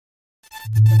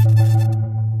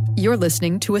You're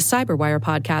listening to a CyberWire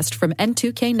podcast from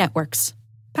N2K Networks,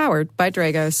 powered by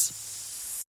Dragos.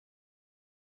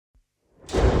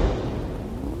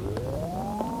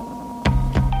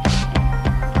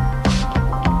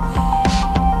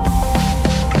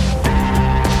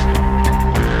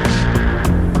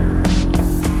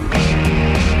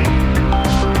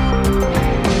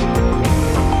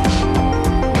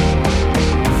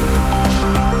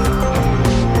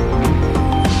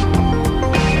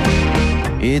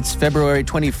 It's February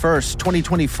 21st,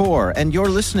 2024, and you're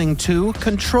listening to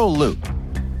Control Loop.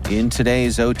 In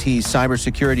today's OT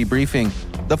cybersecurity briefing,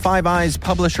 the Five Eyes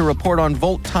publish a report on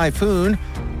Volt Typhoon,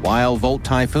 while Volt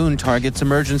Typhoon targets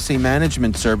emergency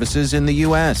management services in the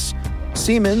U.S.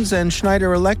 Siemens and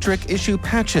Schneider Electric issue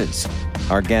patches.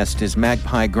 Our guest is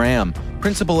Magpie Graham,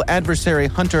 Principal Adversary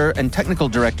Hunter and Technical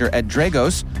Director at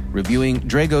Dragos, reviewing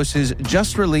Dragos'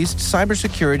 just-released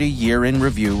Cybersecurity Year-in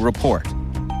Review report.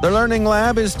 The Learning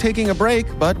Lab is taking a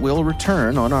break, but will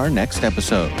return on our next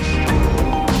episode.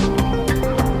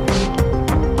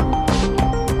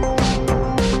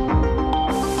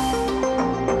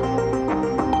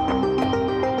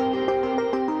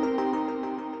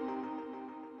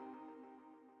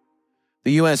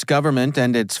 The U.S. government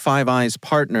and its Five Eyes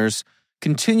partners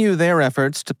continue their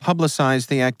efforts to publicize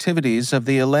the activities of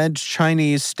the alleged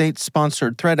Chinese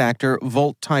state-sponsored threat actor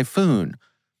Volt Typhoon.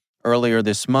 Earlier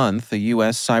this month, the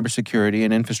U.S. Cybersecurity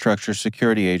and Infrastructure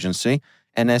Security Agency,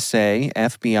 NSA,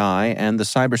 FBI, and the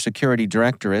Cybersecurity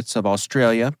Directorates of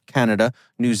Australia, Canada,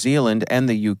 New Zealand, and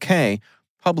the UK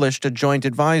published a joint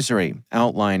advisory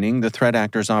outlining the threat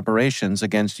actor's operations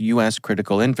against U.S.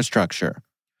 critical infrastructure.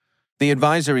 The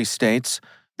advisory states,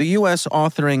 the U.S.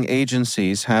 authoring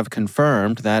agencies have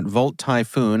confirmed that Volt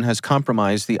Typhoon has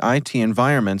compromised the IT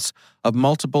environments of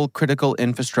multiple critical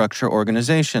infrastructure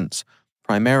organizations,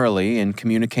 primarily in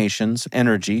communications,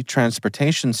 energy,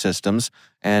 transportation systems,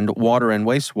 and water and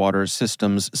wastewater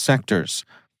systems sectors,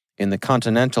 in the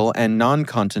continental and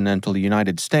non-continental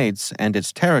United States and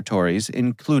its territories,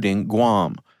 including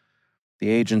Guam. The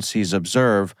agencies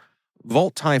observe,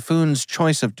 Volt Typhoon's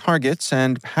choice of targets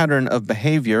and pattern of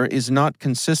behavior is not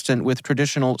consistent with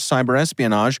traditional cyber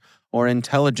espionage or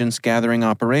intelligence gathering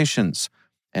operations,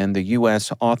 and the U.S.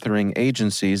 authoring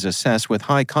agencies assess with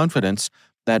high confidence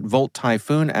that Volt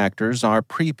Typhoon actors are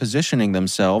pre-positioning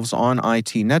themselves on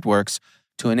IT networks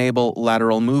to enable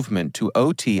lateral movement to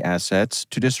OT assets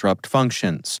to disrupt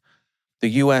functions. The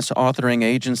U.S. authoring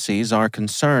agencies are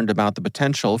concerned about the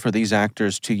potential for these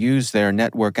actors to use their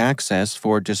network access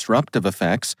for disruptive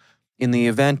effects in the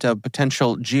event of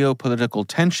potential geopolitical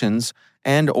tensions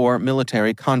and/or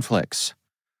military conflicts.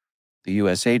 The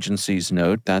U.S. agencies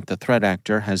note that the threat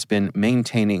actor has been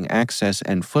maintaining access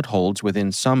and footholds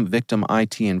within some victim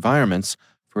IT environments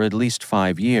for at least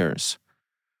 5 years.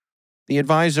 The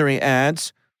advisory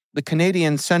adds, the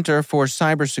Canadian Centre for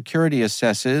Cybersecurity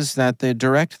assesses that the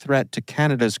direct threat to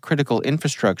Canada's critical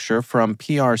infrastructure from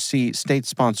PRC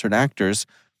state-sponsored actors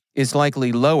is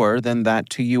likely lower than that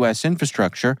to U.S.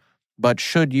 infrastructure, but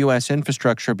should U.S.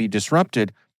 infrastructure be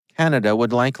disrupted, Canada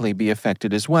would likely be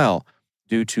affected as well,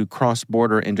 due to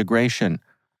cross-border integration.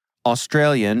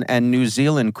 Australian and New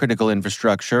Zealand critical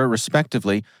infrastructure,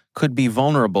 respectively, could be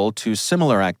vulnerable to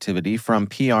similar activity from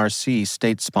PRC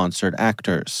state-sponsored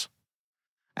actors.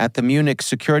 At the Munich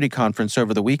Security Conference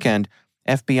over the weekend,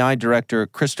 FBI Director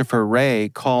Christopher Wray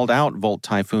called out Volt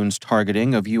Typhoon's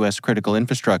targeting of U.S. critical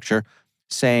infrastructure,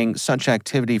 saying such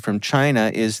activity from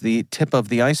China is the tip of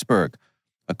the iceberg.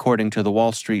 According to the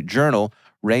Wall Street Journal,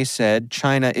 Wray said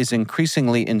China is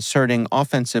increasingly inserting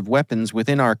offensive weapons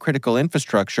within our critical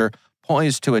infrastructure,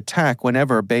 poised to attack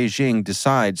whenever Beijing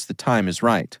decides the time is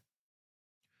right.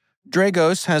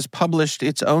 Dragos has published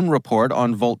its own report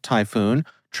on Volt Typhoon,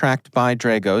 tracked by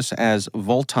Dragos as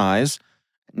Voltize,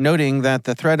 noting that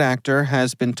the threat actor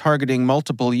has been targeting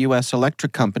multiple U.S.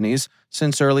 electric companies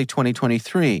since early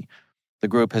 2023. The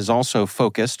group has also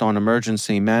focused on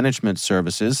emergency management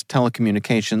services,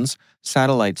 telecommunications,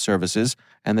 satellite services,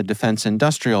 and the defense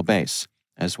industrial base,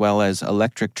 as well as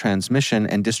electric transmission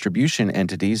and distribution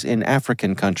entities in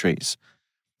African countries.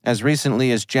 As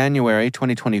recently as January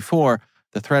 2024,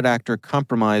 the threat actor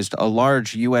compromised a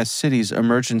large U.S. city's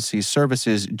emergency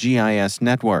services GIS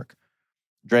network.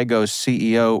 Dragos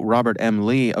CEO Robert M.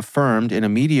 Lee affirmed in a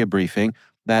media briefing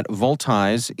that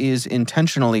Voltize is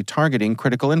intentionally targeting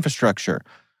critical infrastructure.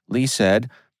 Lee said,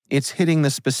 it's hitting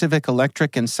the specific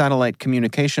electric and satellite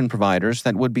communication providers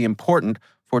that would be important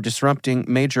for disrupting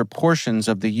major portions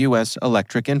of the U.S.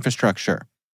 electric infrastructure.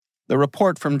 The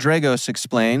report from Dragos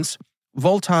explains,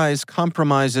 Voltize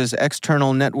compromises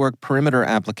external network perimeter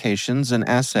applications and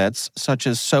assets such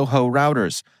as SOHO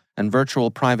routers and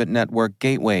virtual private network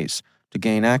gateways to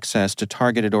gain access to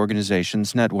targeted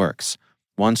organizations' networks.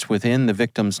 Once within the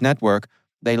victim's network,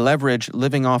 they leverage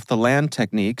living off the land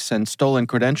techniques and stolen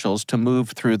credentials to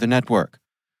move through the network.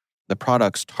 The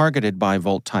products targeted by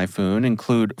Volt Typhoon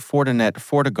include Fortinet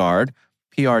FortiGuard,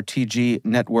 PRTG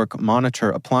Network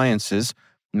Monitor appliances,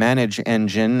 Manage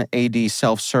Engine AD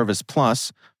Self-Service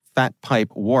Plus,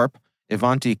 FatPipe Warp,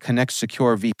 Ivanti Connect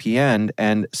Secure VPN,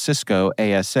 and Cisco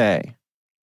ASA.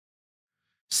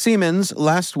 Siemens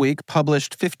last week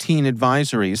published 15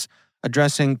 advisories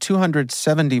addressing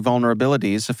 270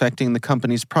 vulnerabilities affecting the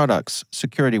company's products,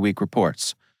 Security Week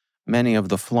reports. Many of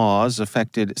the flaws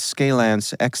affected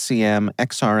Scalance XCM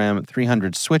XRM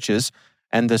 300 switches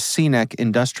and the CNEC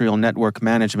Industrial Network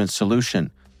Management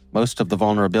Solution. Most of the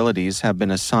vulnerabilities have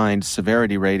been assigned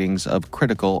severity ratings of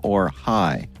critical or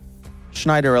high.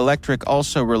 Schneider Electric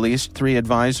also released 3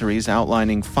 advisories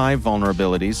outlining 5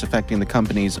 vulnerabilities affecting the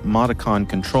company's Modicon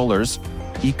controllers,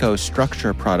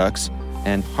 EcoStructure products,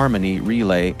 and Harmony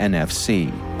Relay NFC.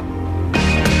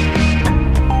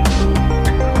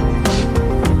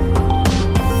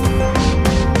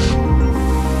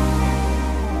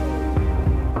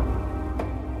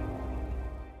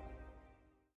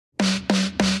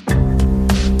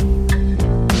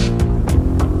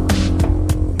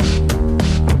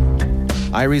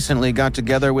 I recently got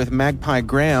together with Magpie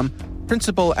Graham,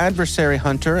 principal adversary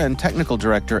hunter and technical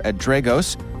director at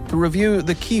Dragos, to review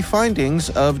the key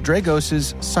findings of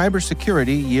Dragos'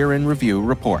 Cybersecurity Year in Review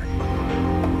report.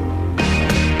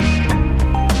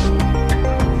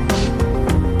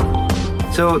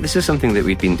 So this is something that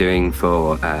we've been doing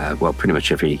for, pretty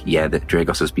much every year that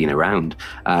Dragos has been around.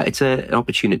 It's an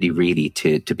opportunity really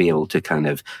to be able to kind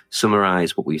of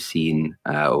summarize what we've seen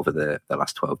over the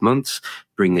last 12 months,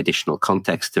 bring additional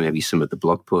context to maybe some of the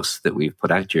blog posts that we've put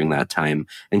out during that time,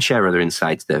 and share other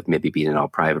insights that have maybe been in our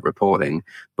private reporting,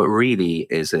 but really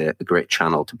is a great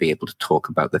channel to be able to talk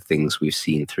about the things we've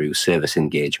seen through service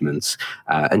engagements,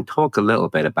 and talk a little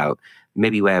bit about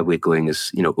maybe where we're going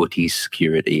as, OT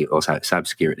security or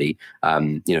cybersecurity,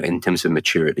 in terms of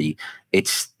maturity.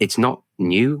 It's not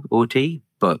new OT,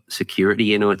 but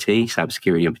security in OT,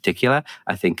 cybersecurity in particular,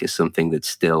 I think is something that's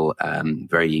still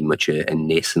very much a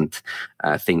nascent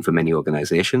thing for many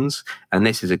organizations. And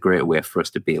this is a great way for us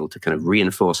to be able to kind of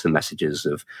reinforce the messages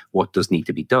of what does need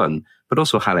to be done, but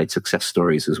also highlight success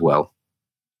stories as well.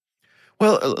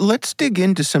 Well, let's dig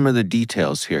into some of the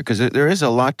details here, because there is a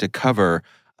lot to cover.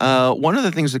 One of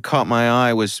the things that caught my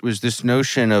eye was this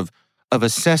notion of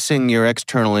assessing your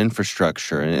external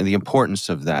infrastructure and the importance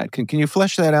of that. Can you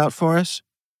flesh that out for us?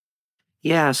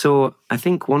 Yeah, so I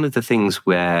think one of the things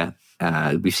where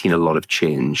we've seen a lot of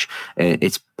change,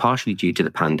 it's partially due to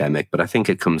the pandemic, but I think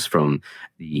it comes from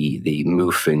the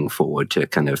moving forward to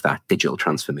kind of that digital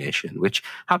transformation, which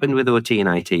happened with OT and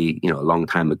IT, a long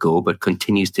time ago, but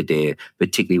continues today,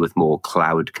 particularly with more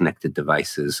cloud-connected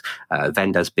devices,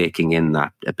 vendors baking in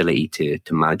that ability to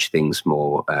manage things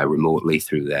more remotely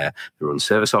through their own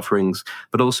service offerings,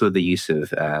 but also the use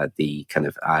of the kind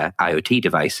of IoT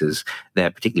devices there,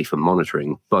 particularly for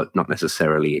monitoring, but not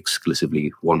necessarily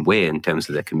exclusively one way in terms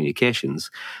of their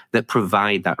communications, that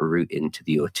provide that route into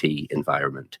the OT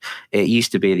environment. It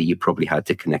used to be that you probably had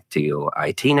to connect to your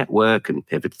IT network and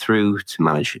pivot through to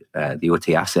manage the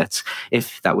OT assets,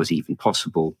 if that was even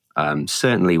possible.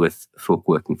 Certainly with folk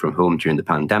working from home during the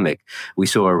pandemic, we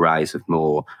saw a rise of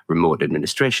more remote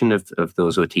administration of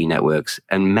those OT networks,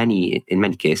 and in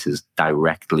many cases,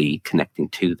 directly connecting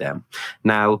to them.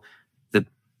 Now, the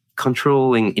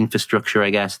controlling infrastructure, I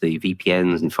guess, the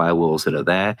VPNs and firewalls that are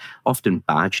there, often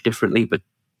badge differently, but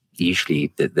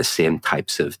usually the same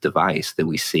types of device that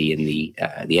we see in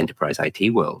the enterprise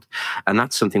IT world. And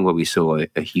that's something where we saw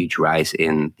a huge rise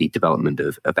in the development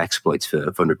of exploits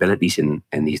for vulnerabilities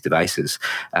in these devices,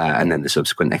 and then the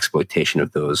subsequent exploitation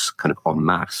of those kind of en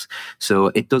masse. So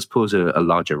it does pose a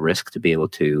larger risk to be able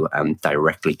to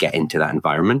directly get into that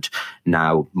environment,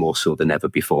 now more so than ever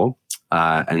before.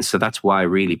 And so that's why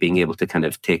really being able to kind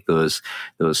of take those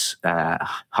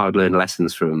hard-learned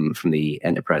lessons from the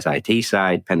enterprise IT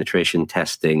side, penetration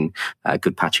testing,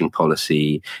 good patching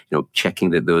policy, checking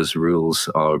that those rules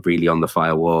are really on the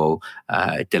firewall,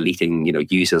 deleting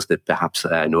users that perhaps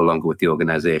are no longer with the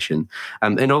organization,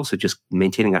 and also just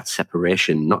maintaining that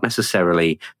separation, not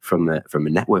necessarily from a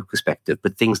network perspective,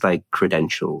 but things like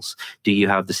credentials. Do you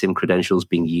have the same credentials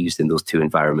being used in those two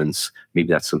environments? Maybe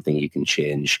that's something you can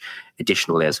change.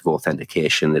 Additional layers of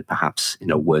authentication that perhaps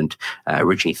weren't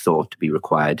originally thought to be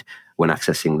required when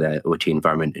accessing the OT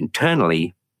environment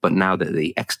internally But now that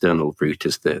the external route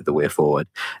is the way forward,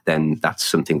 then that's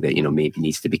something that, maybe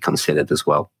needs to be considered as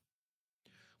well.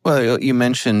 Well, you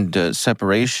mentioned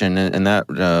separation, and that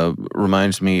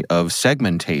reminds me of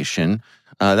segmentation.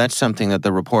 That's something that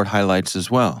the report highlights as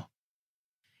well.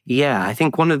 Yeah, I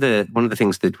think one of the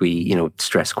things that we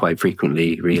stress quite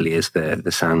frequently really is the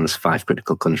SANS 5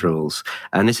 critical controls,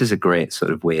 and this is a great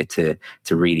sort of way to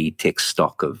really take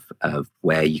stock of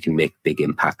where you can make big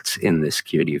impacts in the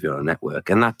security of your network,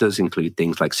 and that does include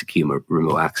things like secure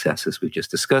remote access, as we've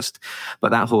just discussed, but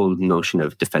that whole notion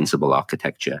of defensible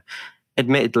architecture.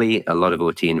 Admittedly, a lot of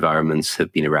OT environments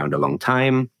have been around a long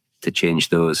time. To change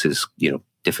those is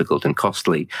difficult and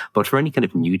costly. But for any kind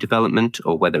of new development,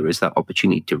 or whether there is that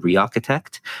opportunity to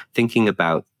re-architect, thinking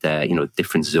about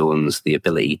different zones, the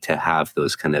ability to have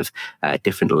those kind of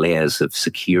different layers of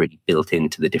security built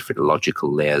into the different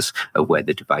logical layers of where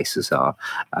the devices are,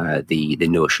 the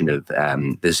notion of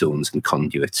the zones and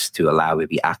conduits to allow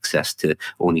maybe access to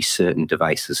only certain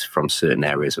devices from certain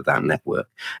areas of that network.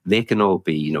 They can all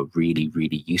be really,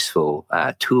 really useful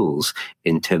tools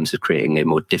in terms of creating a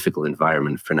more difficult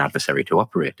environment for an adversary to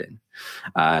operate in.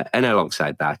 And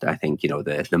alongside that, I think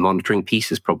the monitoring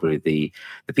piece is probably the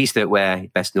piece that we're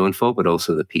best known for, but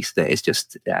also the piece that is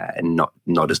just not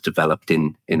as developed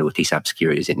in OT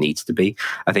cybersecurity as it needs to be.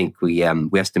 I think we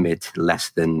estimate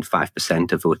less than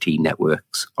 5% of OT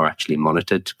networks are actually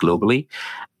monitored globally.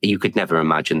 You could never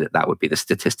imagine that would be the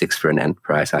statistics for an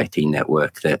enterprise IT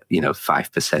network, that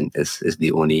 5% is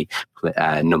the only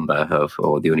number of,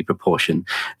 or the only proportion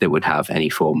that would have any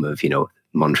form of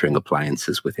monitoring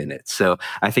appliances within it. So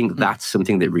I think that's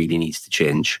something that really needs to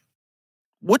change.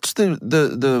 What's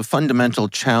the fundamental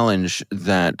challenge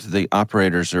that the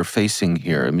operators are facing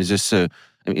here? I mean,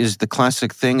 is the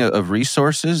classic thing of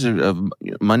resources, of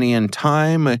money and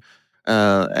time?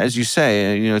 As you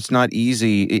say, it's not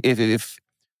easy. If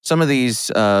some of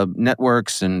these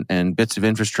networks and bits of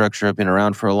infrastructure have been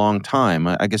around for a long time,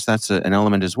 I guess that's an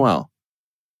element as well.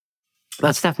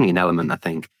 That's definitely an element, I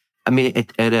think. I mean,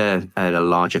 at a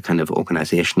larger kind of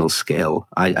organizational scale,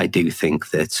 I do think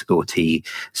that OT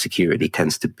security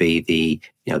tends to be the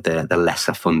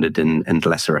lesser funded and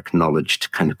lesser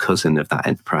acknowledged kind of cousin of that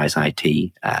enterprise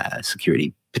IT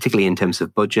security, particularly in terms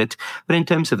of budget, but in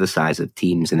terms of the size of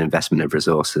teams and investment of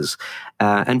resources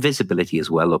and visibility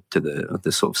as well, up to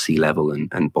the sort of C-level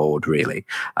and board, really.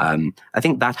 I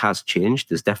think that has changed.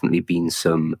 There's definitely been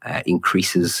some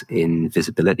increases in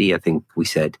visibility. I think we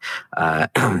said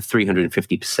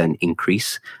 350%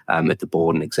 increase at the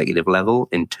board and executive level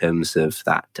in terms of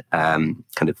that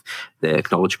kind of the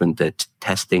acknowledgement that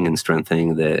testing and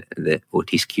strengthening the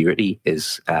OT security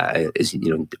is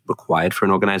required for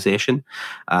an organization.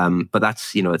 But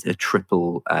that's a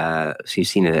triple. So you've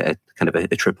seen a kind of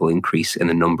a triple increase in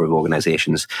the number of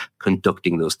organizations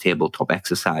conducting those tabletop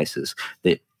exercises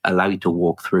that allow you to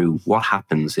walk through what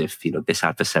happens if this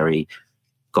adversary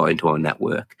got into our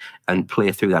network, and play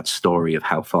through that story of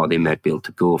how far they might be able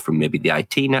to go from maybe the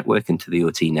IT network into the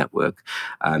OT network.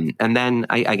 And then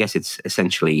I guess it's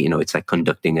essentially, it's like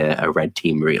conducting a red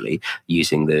team, really,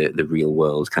 using the real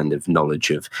world kind of knowledge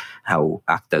of how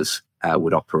actors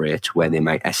would operate, where they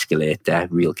might escalate their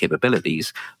real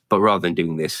capabilities. But rather than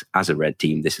doing this as a red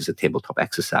team, this is a tabletop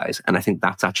exercise. And I think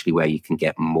that's actually where you can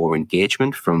get more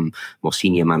engagement from more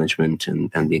senior management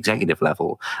and the executive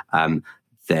level,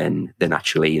 than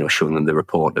actually showing them the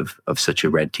report of such a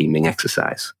red teaming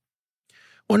exercise.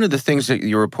 One of the things that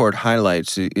your report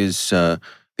highlights is the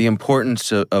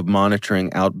importance of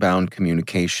monitoring outbound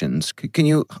communications. Can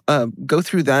you go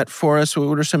through that for us?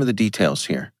 What are some of the details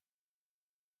here?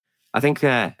 I think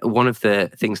one of the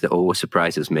things that always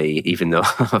surprises me, even though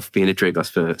I've been at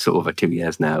Dragos for sort of over 2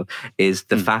 years now, is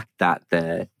the fact that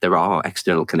there are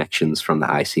external connections from the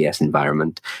ICS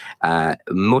environment.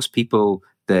 Most people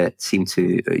that seem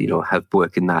to, have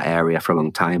worked in that area for a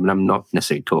long time, and I'm not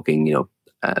necessarily talking,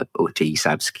 OT,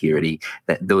 cybersecurity,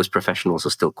 that those professionals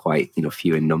are still quite,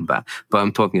 few in number. But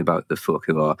I'm talking about the folk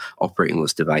who are operating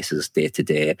those devices day to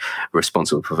day,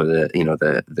 responsible for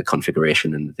the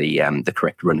configuration and the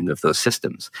correct running of those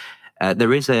systems.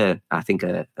 There is I think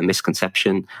a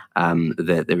misconception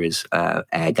that there is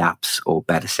air gaps or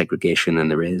better segregation than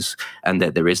there is, and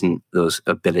that there isn't those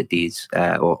abilities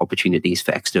or opportunities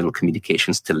for external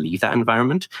communications to leave that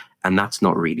environment. And that's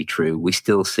not really true. We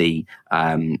still see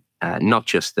not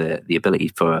just the ability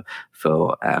for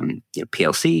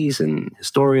PLCs and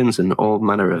historians and all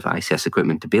manner of ICS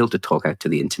equipment to be able to talk out to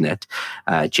the internet,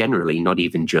 generally, not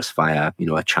even just via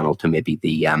a channel to maybe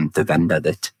the vendor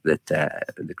that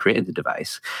created the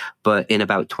device, but in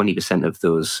about 20% of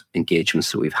those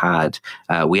engagements that we've had,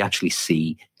 we actually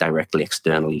see directly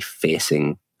externally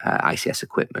facing ICS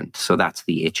equipment. So that's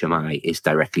the HMI is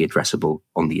directly addressable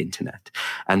on the internet.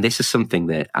 And this is something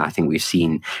that I think we've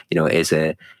seen,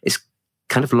 is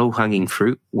kind of low-hanging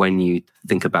fruit when you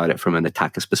think about it from an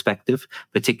attacker's perspective,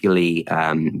 particularly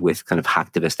with kind of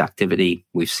hacktivist activity.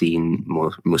 We've seen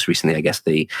most recently, I guess,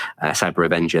 the Cyber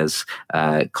Avengers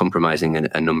compromising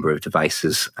a number of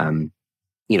devices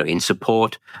in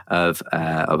support of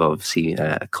obviously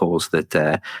a cause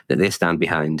that they stand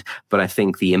behind. But I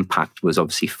think the impact was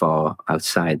obviously far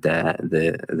outside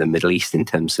the Middle East in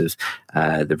terms of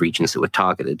the regions that were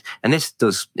targeted. And this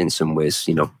does, in some ways,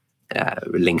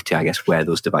 linked to, I guess, where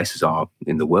those devices are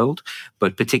in the world.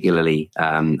 But particularly,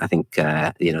 I think,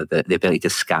 the ability to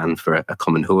scan for a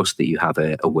common host that you have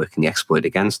a working exploit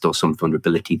against, or some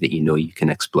vulnerability that you can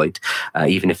exploit,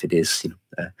 even if it is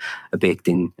a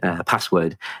baked-in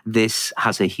password. This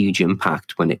has a huge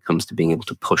impact when it comes to being able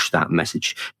to push that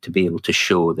message, to be able to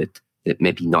show that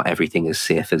maybe not everything is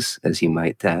safe as you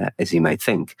might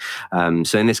think.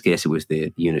 So in this case, it was the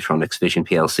Unitronics Vision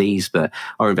PLCs, but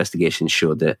our investigation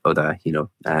showed that other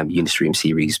Unistream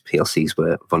series PLCs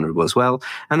were vulnerable as well.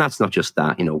 And that's not just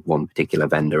that one particular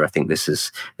vendor. I think this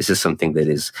is something that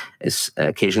is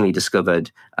occasionally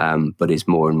discovered, but is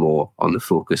more and more on the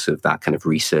focus of that kind of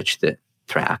research that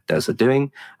threat actors are doing.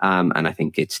 And I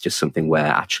think it's just something where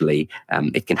actually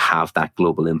it can have that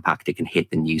global impact. It can hit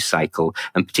the news cycle,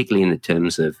 and particularly in the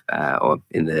terms of, or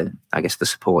in the, I guess, the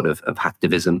support of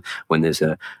hacktivism, when there's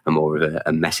a more of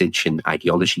a message and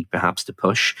ideology perhaps to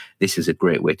push. This is a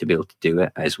great way to be able to do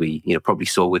it, as we probably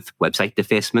saw with website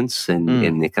defacements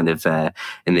in the kind of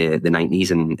in the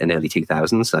 90s and early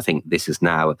 2000s. I think this is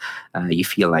now, you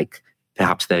feel like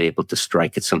perhaps they're able to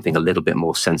strike at something a little bit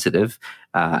more sensitive.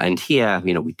 And here,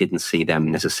 we didn't see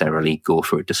them necessarily go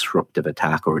for a disruptive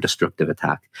attack or a destructive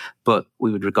attack, but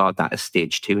we would regard that as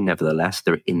stage 2. Nevertheless,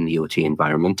 they're in the OT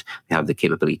environment. They have the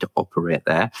capability to operate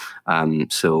there.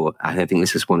 So I think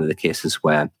this is one of the cases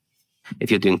where, if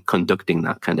you're conducting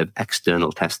that kind of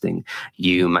external testing,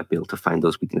 you might be able to find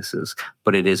those weaknesses.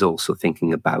 But it is also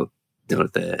thinking about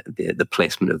the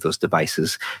placement of those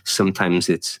devices. Sometimes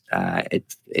it's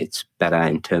better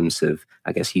in terms of,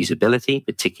 I guess, usability,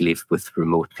 particularly with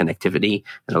remote connectivity.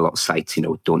 And a lot of sites,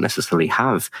 don't necessarily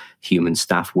have human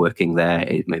staff working there.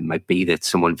 It might be that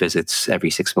someone visits every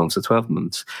 6 months or 12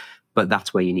 months. But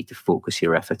that's where you need to focus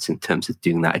your efforts in terms of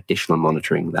doing that additional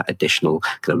monitoring, that additional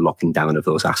kind of locking down of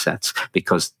those assets,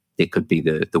 because it could be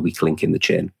the weak link in the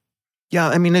chain. Yeah,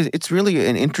 I mean, it's really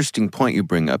an interesting point you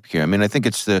bring up here. I mean, I think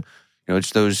it's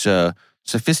it's those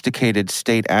sophisticated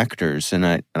state actors, and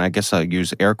I guess I'll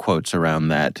use air quotes around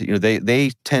that.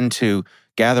 They tend to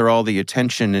gather all the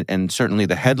attention and certainly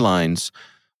the headlines,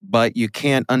 but you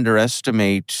can't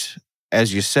underestimate,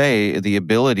 as you say, the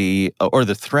ability or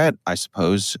the threat, I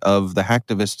suppose, of the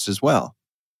hacktivists as well.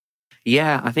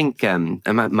 Yeah, I think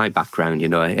my background,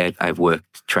 I've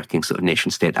worked tracking sort of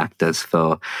nation-state actors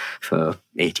for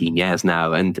 18 years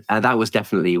now, and that was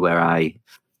definitely where I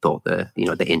thought the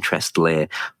interest lay.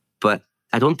 But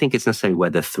I don't think it's necessarily where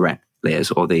the threat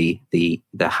lays, or the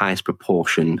highest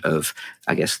proportion of,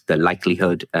 I guess, the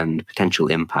likelihood and potential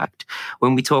impact.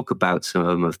 When we talk about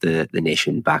some of the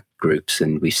nation-backed groups,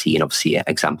 and we've seen obviously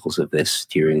examples of this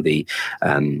during the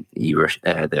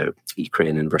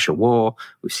Ukraine and Russia war,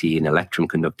 we've seen Electrum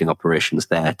conducting operations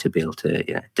there to be able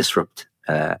to disrupt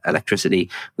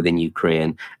electricity within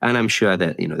Ukraine. And I'm sure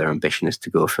that their ambition is to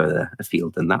go further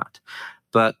afield than that.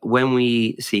 But when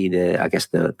we see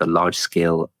the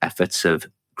large-scale efforts of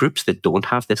groups that don't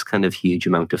have this kind of huge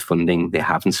amount of funding, they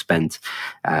haven't spent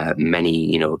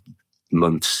many,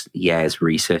 months, years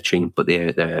researching, but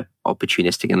they're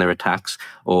opportunistic in their attacks,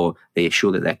 or they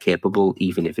show that they're capable,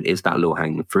 even if it is that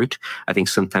low-hanging fruit. I think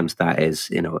sometimes that is,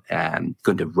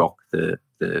 going to rock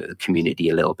the community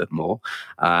a little bit more.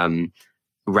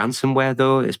 Ransomware,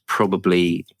 though, is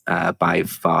probably by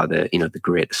far the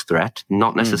greatest threat,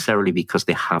 not necessarily because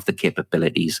they have the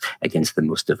capabilities against the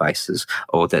most devices,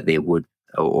 or that they would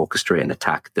orchestrate an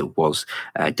attack that was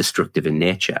destructive in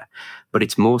nature, but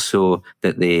it's more so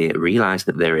that they realize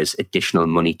that there is additional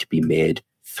money to be made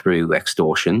through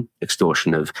extortion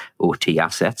of OT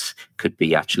assets. Could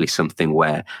be actually something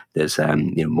where there's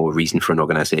more reason for an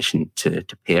organization to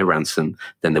pay a ransom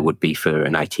than there would be for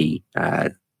an IT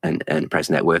and enterprise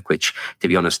network, which, to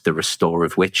be honest, the restore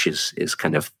of which is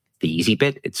kind of the easy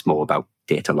bit. It's more about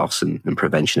data loss and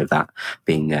prevention of that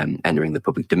being entering the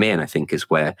public domain, I think, is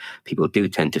where people do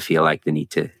tend to feel like they need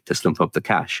to slump up the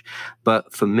cash.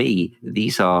 But for me,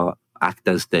 these are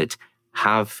actors that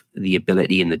have the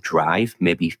ability and the drive,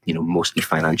 maybe, mostly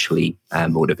financially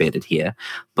motivated here,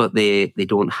 but they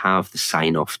don't have the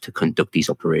sign off to conduct these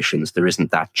operations. There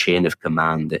isn't that chain of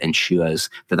command that ensures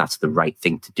that that's the right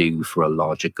thing to do for a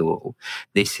larger goal.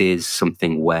 This is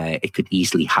something where it could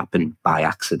easily happen by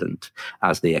accident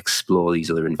as they explore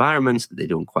these other environments that they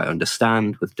don't quite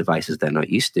understand with devices they're not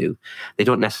used to. They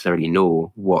don't necessarily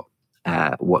know what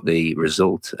the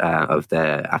result of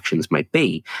their actions might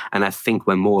be. And I think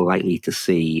we're more likely to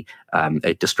see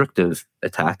a destructive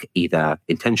attack, either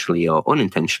intentionally or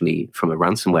unintentionally, from a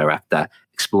ransomware actor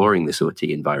exploring this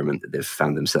OT environment that they've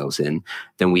found themselves in,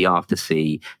 than we are to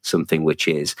see something which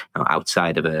is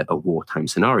outside of a wartime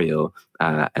scenario,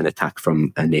 an attack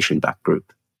from a nation-backed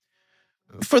group.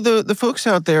 For the folks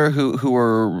out there who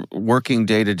are working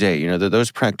day to day,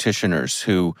 those practitioners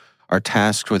who are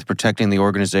tasked with protecting the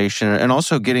organization and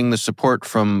also getting the support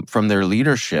from their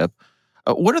leadership,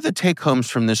 what are the take-homes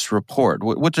from this report?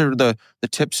 What are the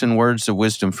tips and words of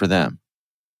wisdom for them?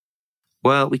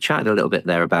 Well, we chatted a little bit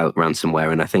there about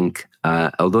ransomware, and I think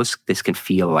although this can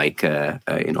feel like a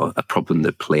problem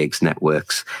that plagues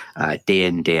networks day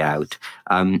in, day out,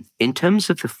 in terms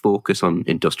of the focus on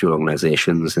industrial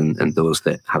organizations and those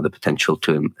that have the potential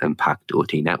to impact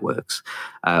OT networks,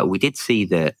 we did see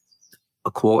that a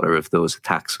quarter of those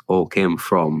attacks all came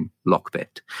from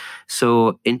Lockbit.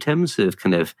 So in terms of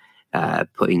kind of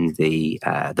putting the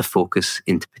focus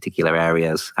into particular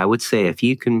areas, I would say if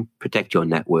you can protect your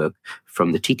network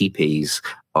from the TTPs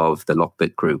of the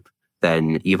Lockbit group,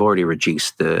 then you've already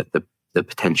reduced the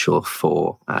potential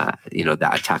for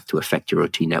that attack to affect your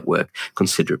OT network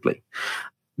considerably.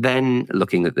 Then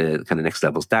looking at the kind of next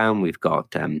levels down, we've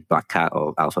got Black Cat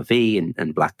or Alpha V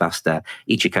and Blackbuster,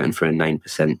 each accounting for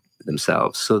 9%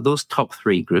 themselves. So those top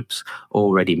three groups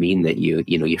already mean that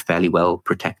you're fairly well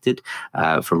protected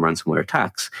from ransomware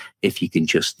attacks if you can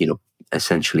just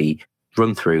essentially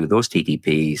run through those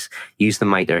TTPs, use the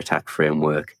MITRE ATT&CK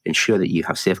framework, ensure that you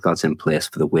have safeguards in place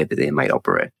for the way that they might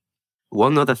operate.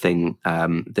 One other thing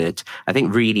that I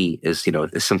think really is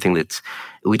something that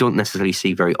we don't necessarily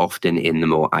see very often in the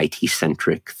more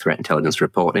IT-centric threat intelligence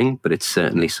reporting, but it's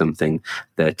certainly something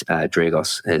that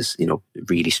Dragos has,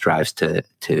 really strives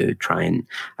to try and,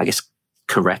 I guess,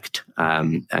 correct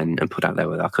and put out there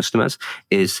with our customers,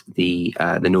 is the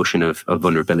notion of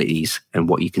vulnerabilities and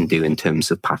what you can do in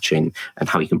terms of patching and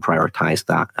how you can prioritize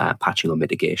that patching or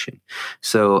mitigation.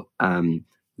 So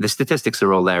the statistics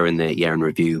are all there in the year in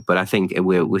review, but I think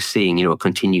we're seeing, a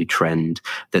continued trend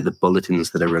that the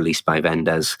bulletins that are released by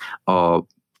vendors are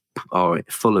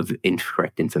full of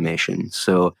incorrect information.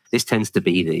 So this tends to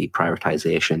be the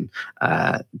prioritization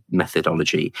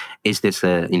methodology. Is this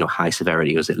a high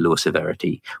severity or is it low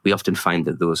severity? We often find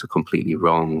that those are completely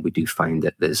wrong. We do find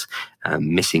that there's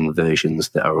missing versions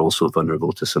that are also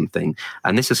vulnerable to something.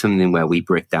 And this is something where we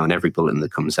break down every bulletin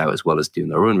that comes out, as well as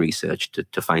doing our own research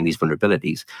to find these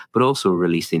vulnerabilities, but also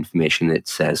release the information that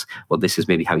says, well, this is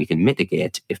maybe how you can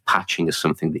mitigate if patching is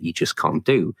something that you just can't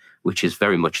do, which is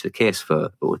very much the case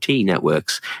for OT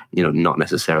networks, not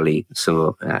necessarily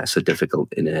so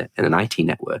difficult in an IT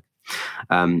network.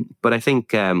 But I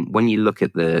think when you look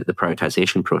at the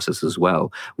prioritization process as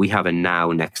well, we have a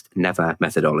now, next, never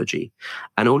methodology.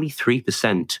 And only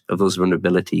 3% of those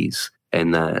vulnerabilities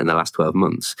in the last 12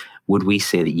 months would we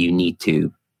say that you need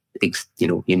to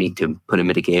put a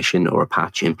mitigation or a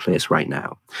patch in place right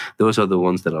now. Those are the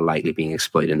ones that are likely being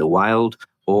exploited in the wild,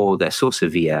 or they're so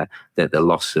severe that the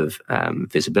loss of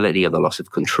visibility or the loss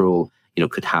of control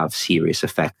could have serious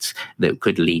effects that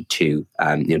could lead to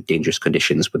dangerous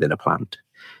conditions within a plant.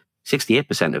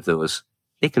 68% of those,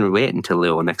 they can wait until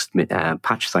your next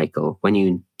patch cycle. When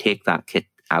you take that kit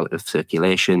out of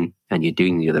circulation and you're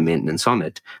doing the other maintenance on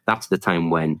it, that's the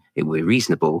time when it would be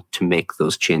reasonable to make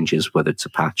those changes, whether it's a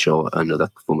patch or another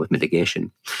form of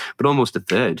mitigation. But almost a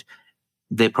third,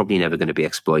 they're probably never going to be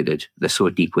exploited. They're so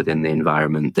deep within the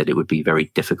environment that it would be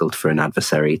very difficult for an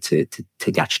adversary to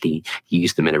actually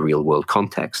use them in a real world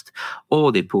context.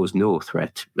 Or they pose no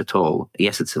threat at all.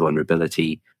 Yes, it's a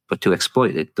vulnerability, but to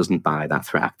exploit it doesn't buy that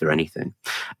threat actor anything.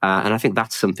 And I think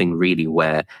that's something really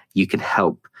where you can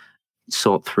help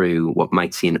sort through what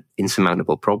might seem an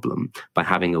insurmountable problem by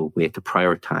having a way to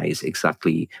prioritize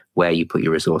exactly where you put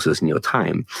your resources and your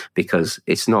time, because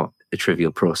it's not a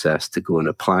trivial process to go and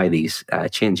apply these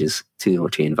changes to your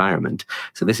OT environment.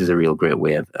 So this is a real great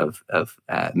way of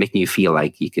making you feel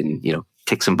like you can,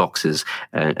 tick some boxes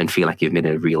and feel like you've made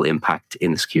a real impact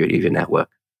in the security of your network.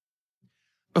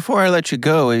 Before I let you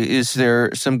go, is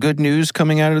there some good news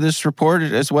coming out of this report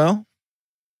as well?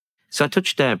 So I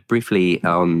touched briefly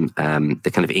on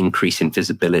the kind of increase in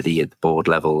visibility at the board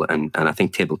level, and I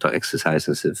think tabletop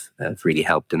exercises have really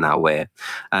helped in that way.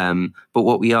 But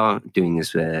what we are doing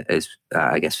is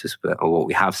or what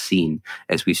we have seen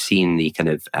is we've seen the kind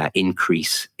of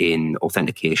increase in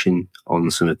authentication on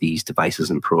some of these devices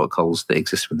and protocols that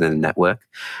exist within the network.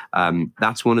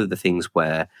 That's one of the things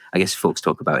where I guess folks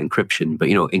talk about encryption, but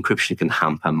encryption can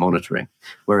hamper monitoring,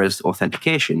 whereas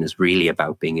authentication is really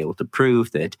about being able to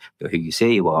prove that who you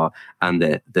say you are, and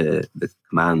the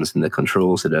commands and the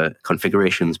controls that are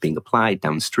configurations being applied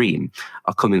downstream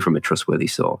are coming from a trustworthy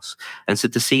source. And so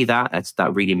to see that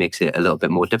really makes it a little bit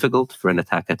more difficult for an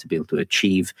attacker to be able to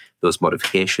achieve those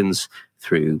modifications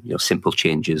through simple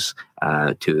changes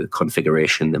to a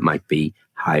configuration that might be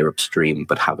higher upstream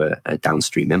but have a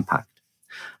downstream impact.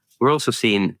 We're also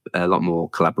seeing a lot more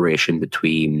collaboration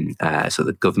between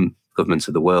the governments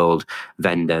of the world,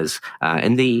 vendors,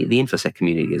 and the InfoSec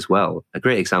community as well. A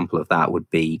great example of that would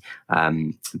be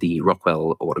the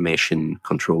Rockwell automation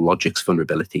control logics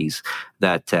vulnerabilities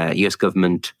that US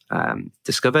government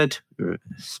discovered,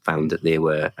 found that they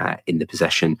were in the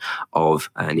possession of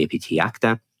an APT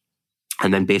actor,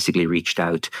 and then basically reached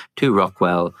out to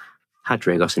Rockwell, had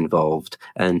Dragos involved,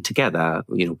 and together,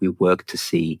 we worked to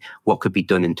see what could be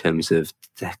done in terms of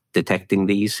detecting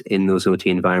these in those OT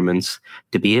environments,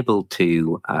 to be able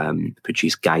to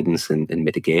produce guidance and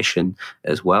mitigation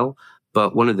as well.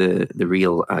 But one of the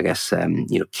real, I guess,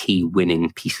 key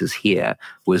winning pieces here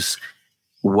was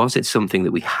it something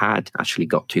that we had actually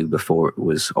got to before it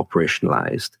was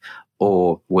operationalized,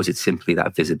 or was it simply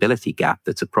that visibility gap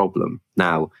that's a problem?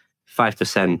 Now,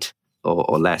 5%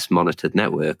 or less monitored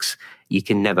networks, you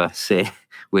can never say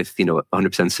with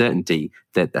 100% certainty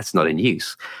that that's not in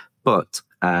use. But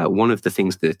one of the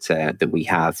things that we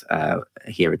have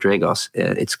here at Dragos,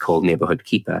 it's called Neighborhood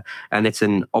Keeper, and it's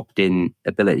an opt-in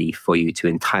ability for you to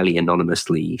entirely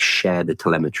anonymously share the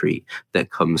telemetry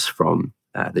that comes from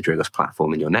the Dragos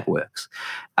platform in your networks,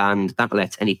 and that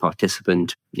lets any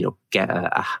participant, get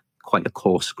quite a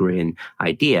coarse-grained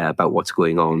idea about what's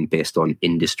going on based on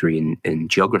industry and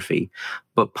geography.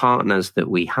 But partners that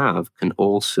we have can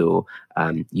also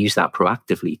use that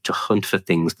proactively to hunt for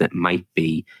things that might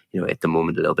be, at the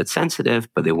moment a little bit sensitive,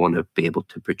 but they want to be able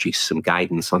to produce some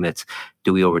guidance on it.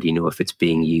 Do we already know if it's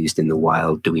being used in the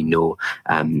wild? Do we know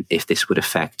if this would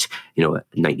affect,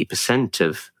 90%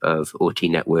 of OT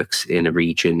networks in a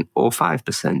region or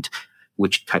 5%?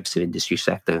 Which types of industry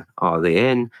sector are they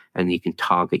in, and you can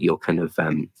target your kind of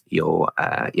your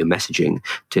messaging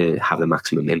to have the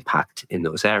maximum impact in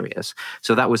those areas.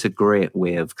 So that was a great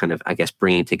way of kind of, I guess,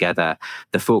 bringing together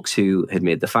the folks who had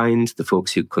made the finds, the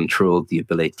folks who controlled the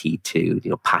ability to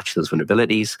patch those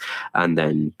vulnerabilities, and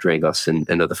then Dragos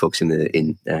and other folks in the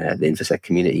InfoSec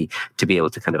community to be able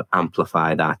to kind of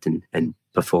amplify that and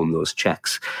perform those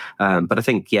checks. But I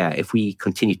think, if we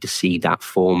continue to see that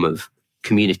form of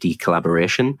community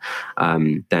collaboration,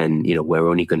 then we're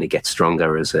only going to get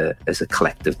stronger as a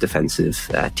collective defensive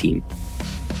team.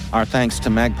 Our thanks to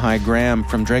Magpie Graham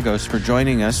from Dragos for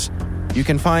joining us. You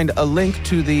can find a link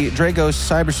to the Dragos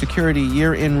Cybersecurity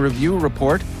Year in Review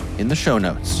report in the show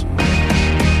notes.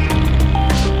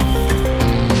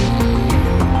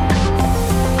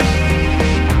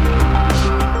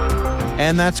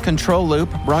 And that's Control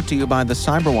Loop, brought to you by the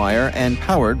Cyberwire and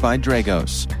powered by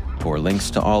Dragos. For links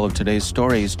to all of today's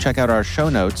stories, check out our show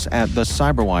notes at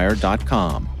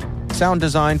thecyberwire.com. Sound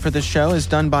design for this show is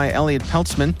done by Elliot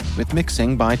Peltzman, with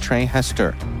mixing by Trey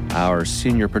Hester. Our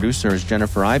senior producer is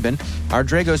Jennifer Eiben. Our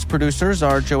Dragos producers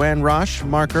are Joanne Roche,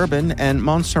 Mark Urban, and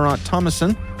Montserrat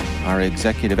Thomason. Our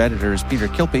executive editor is Peter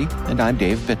Kilpie, and I'm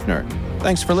Dave Bittner.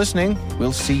 Thanks for listening.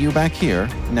 We'll see you back here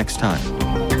next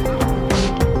time.